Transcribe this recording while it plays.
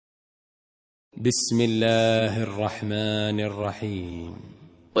بسم الله الرحمن الرحيم.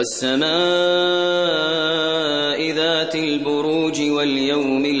 والسماء ذات البروج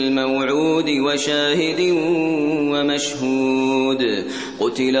واليوم الموعود وشاهد ومشهود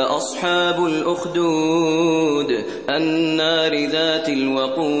قتل أصحاب الأخدود النار ذات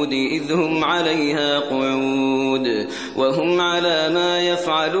الوقود إذ هم عليها قعود وهم على ما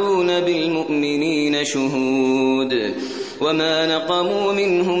يفعلون بالمؤمنين شهود وما نقموا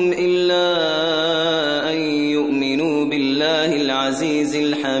منهم إلا أن يؤمنوا بالله العزيز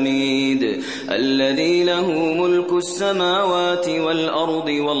الحميد الذي له ملك السماوات والأرض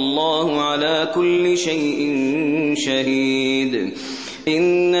والله على كل شيء شهيد.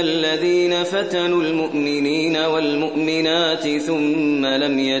 إن الذين فتنوا المؤمنين والمؤمنات ثم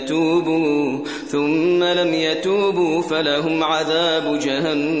لم يتوبوا فلهم عذاب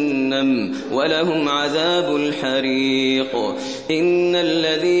جهنم ولهم عذاب الحريق. إن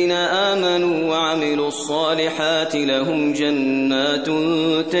الذين آمنوا وعملوا الصالحات لهم جنات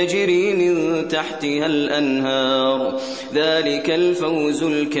تجري من تحتها الأنهار ذلك الفوز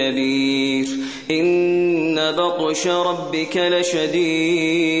الكبير. إن بطش ربك لشديد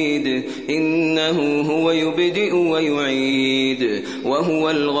إنه هو يبدئ ويعيد وهو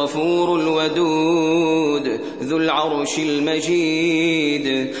الغفور الودود ذو العرش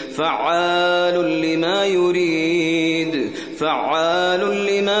المجيد فعال لما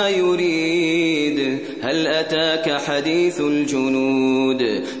يريد. هل أتاك حديث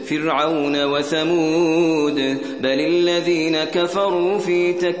الجنود فرعون وثمود بل الذين كفروا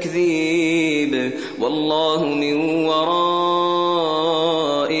في تكذيب والله من ورائهم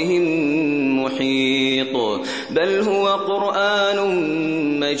محيط. بل هو قرآن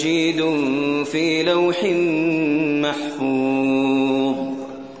مجيد في لوح